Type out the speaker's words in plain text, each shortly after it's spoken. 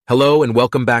Hello and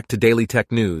welcome back to Daily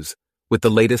Tech News with the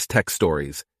latest tech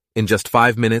stories in just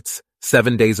 5 minutes,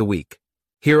 7 days a week.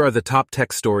 Here are the top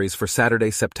tech stories for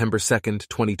Saturday, September 2nd,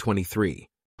 2023.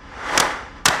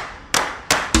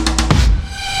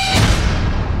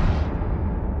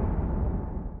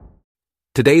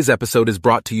 Today's episode is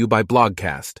brought to you by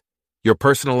Blogcast, your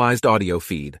personalized audio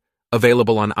feed,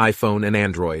 available on iPhone and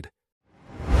Android.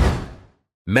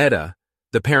 Meta,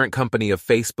 the parent company of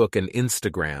Facebook and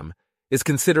Instagram, is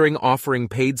considering offering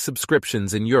paid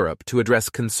subscriptions in Europe to address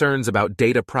concerns about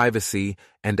data privacy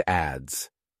and ads.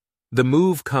 The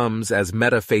move comes as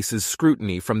Meta faces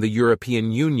scrutiny from the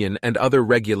European Union and other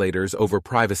regulators over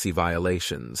privacy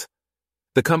violations.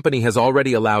 The company has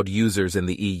already allowed users in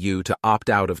the EU to opt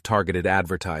out of targeted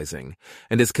advertising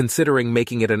and is considering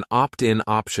making it an opt-in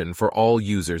option for all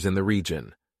users in the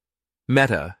region.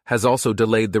 Meta has also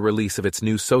delayed the release of its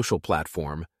new social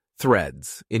platform,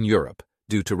 Threads, in Europe,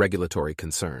 due to regulatory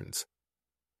concerns.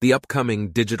 The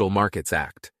upcoming Digital Markets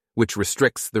Act, which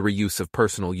restricts the reuse of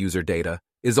personal user data,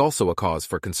 is also a cause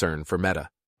for concern for Meta.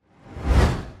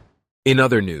 In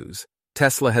other news,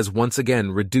 Tesla has once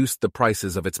again reduced the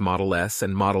prices of its Model S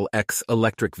and Model X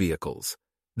electric vehicles,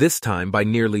 this time by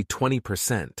nearly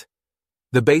 20%.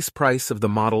 The base price of the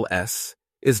Model S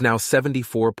is now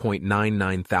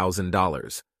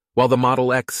 $74,999, while the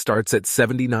Model X starts at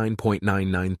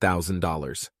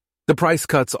 $79,999. The price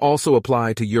cuts also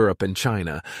apply to Europe and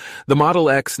China. The Model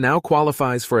X now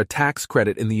qualifies for a tax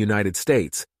credit in the United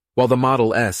States, while the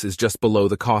Model S is just below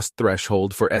the cost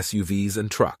threshold for SUVs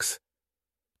and trucks.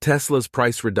 Tesla's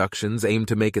price reductions aim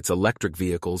to make its electric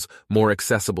vehicles more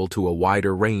accessible to a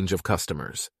wider range of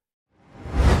customers.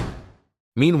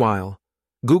 Meanwhile,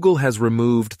 Google has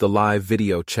removed the live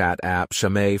video chat app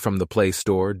Chamet from the Play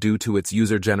Store due to its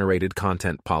user-generated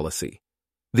content policy.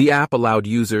 The app allowed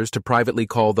users to privately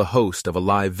call the host of a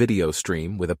live video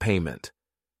stream with a payment.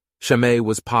 Chamet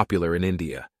was popular in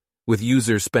India, with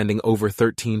users spending over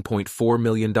 $13.4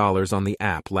 million on the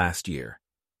app last year.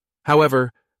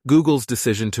 However, Google's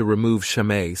decision to remove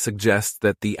Chamet suggests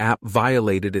that the app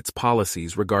violated its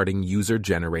policies regarding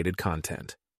user-generated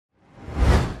content.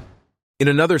 In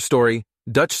another story,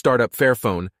 Dutch startup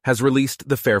Fairphone has released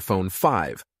the Fairphone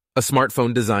 5, a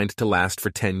smartphone designed to last for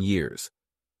 10 years.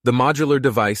 The modular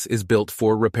device is built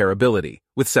for repairability,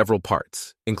 with several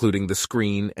parts, including the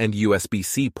screen and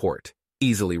USB-C port,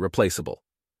 easily replaceable.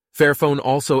 Fairphone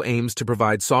also aims to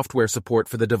provide software support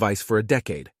for the device for a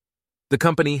decade. The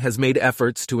company has made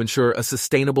efforts to ensure a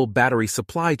sustainable battery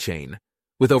supply chain,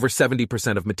 with over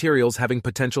 70% of materials having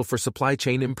potential for supply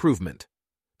chain improvement.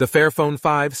 The Fairphone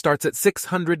 5 starts at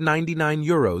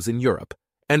 €699 in Europe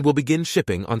and will begin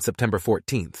shipping on September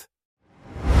 14th.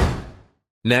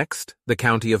 Next, the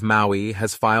county of Maui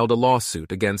has filed a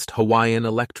lawsuit against Hawaiian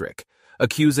Electric,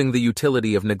 accusing the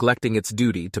utility of neglecting its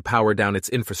duty to power down its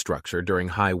infrastructure during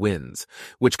high winds,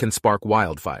 which can spark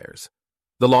wildfires.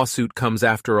 The lawsuit comes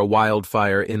after a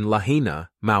wildfire in Lahaina,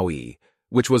 Maui,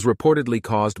 which was reportedly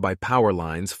caused by power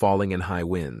lines falling in high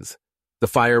winds. The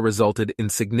fire resulted in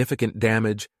significant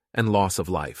damage and loss of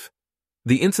life.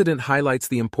 The incident highlights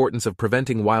the importance of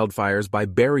preventing wildfires by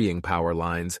burying power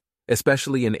lines,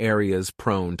 especially in areas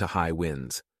prone to high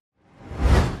winds.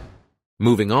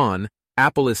 Moving on,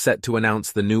 Apple is set to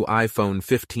announce the new iPhone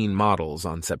 15 models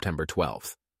on September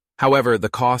 12th. However, the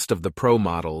cost of the Pro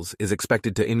models is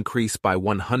expected to increase by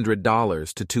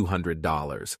 $100 to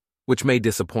 $200, which may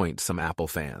disappoint some Apple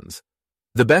fans.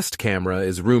 The best camera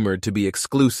is rumored to be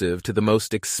exclusive to the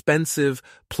most expensive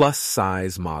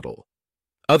plus-size model.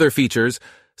 Other features,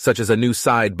 such as a new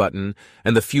side button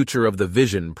and the future of the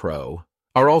Vision Pro,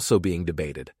 are also being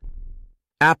debated.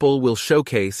 Apple will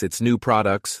showcase its new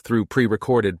products through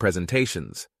pre-recorded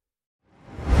presentations.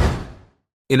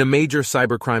 In a major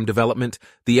cybercrime development,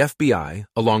 the FBI,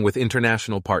 along with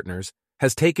international partners,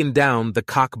 has taken down the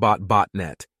Qakbot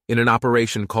botnet in an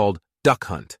operation called Duck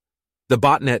Hunt. The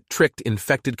botnet tricked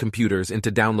infected computers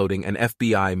into downloading an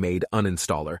FBI-made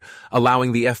uninstaller,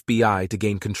 allowing the FBI to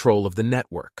gain control of the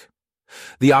network.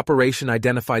 The operation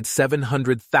identified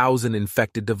 700,000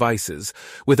 infected devices,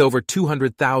 with over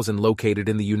 200,000 located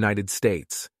in the United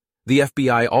States. The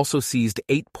FBI also seized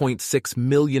 $8.6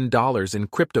 million in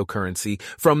cryptocurrency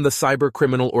from the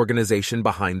cybercriminal organization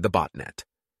behind the botnet.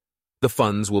 The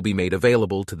funds will be made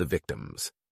available to the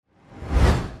victims.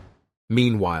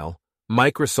 Meanwhile,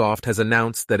 Microsoft has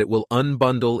announced that it will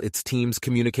unbundle its Teams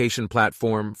communication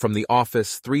platform from the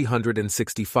Office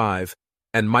 365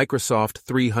 and Microsoft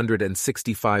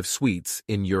 365 suites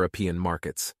in European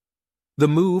markets. The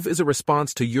move is a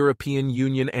response to European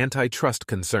Union antitrust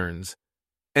concerns.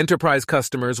 Enterprise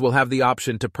customers will have the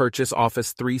option to purchase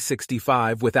Office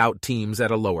 365 without Teams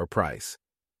at a lower price.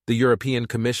 The European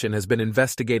Commission has been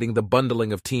investigating the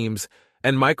bundling of Teams,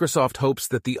 and Microsoft hopes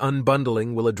that the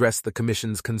unbundling will address the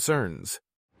Commission's concerns.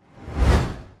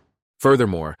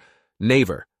 Furthermore,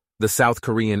 Naver, the South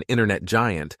Korean internet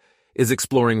giant, is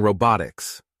exploring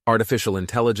robotics, artificial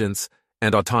intelligence,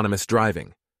 and autonomous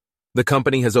driving. The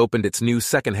company has opened its new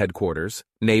second headquarters,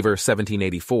 Naver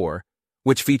 1784,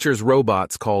 which features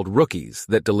robots called rookies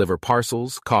that deliver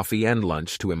parcels, coffee, and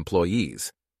lunch to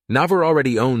employees. Naver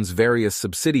already owns various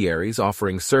subsidiaries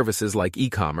offering services like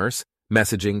e-commerce,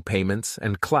 messaging, payments,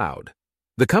 and cloud.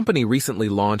 The company recently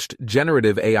launched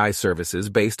generative AI services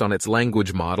based on its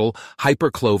language model,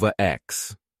 Hyperclova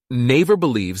X. Naver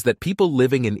believes that people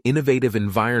living in innovative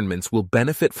environments will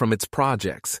benefit from its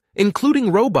projects,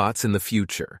 including robots in the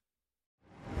future.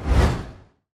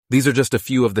 These are just a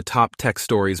few of the top tech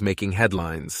stories making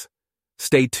headlines.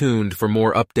 Stay tuned for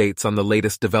more updates on the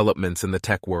latest developments in the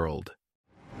tech world.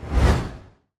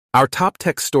 Our top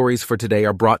tech stories for today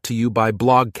are brought to you by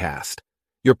Blogcast,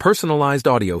 your personalized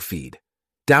audio feed.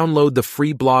 Download the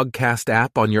free Blogcast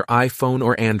app on your iPhone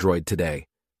or Android today.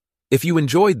 If you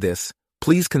enjoyed this,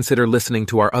 please consider listening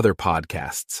to our other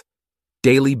podcasts: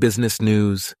 Daily Business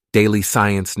News, Daily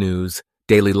Science News,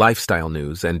 Daily Lifestyle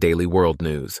News, and Daily World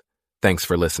News. Thanks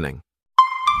for listening.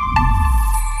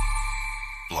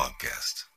 Blogcast.